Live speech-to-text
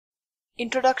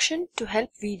Introduction to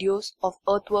Help Videos of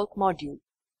Earthwork module.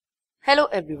 Hello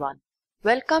everyone.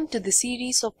 Welcome to the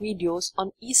series of videos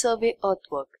on E-Survey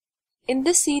Earthwork. In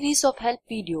this series of help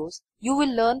videos, you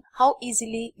will learn how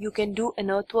easily you can do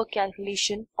an earthwork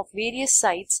calculation of various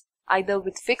sites either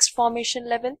with fixed formation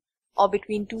level or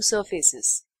between two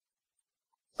surfaces.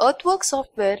 Earthwork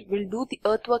software will do the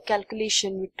earthwork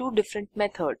calculation with two different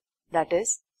methods, that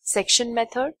is, section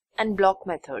method and block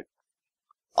method.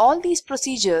 All these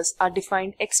procedures are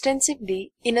defined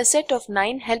extensively in a set of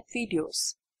 9 help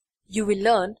videos. You will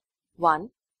learn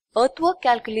 1. Earthwork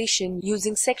calculation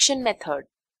using section method.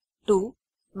 2.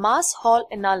 Mass haul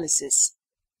analysis.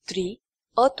 3.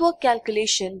 Earthwork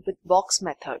calculation with box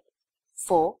method.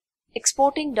 4.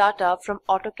 Exporting data from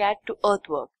AutoCAD to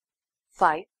Earthwork.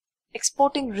 5.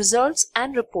 Exporting results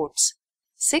and reports.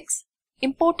 6.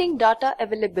 Importing data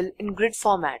available in grid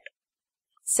format.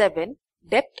 7.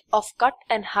 Depth of cut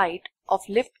and height of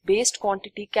lift based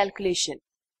quantity calculation.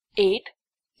 8.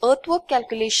 Earthwork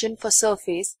calculation for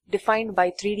surface defined by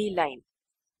 3D line.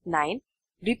 9.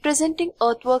 Representing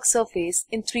earthwork surface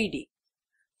in 3D.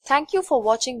 Thank you for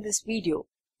watching this video.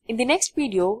 In the next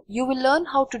video, you will learn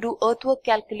how to do earthwork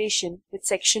calculation with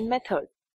section method.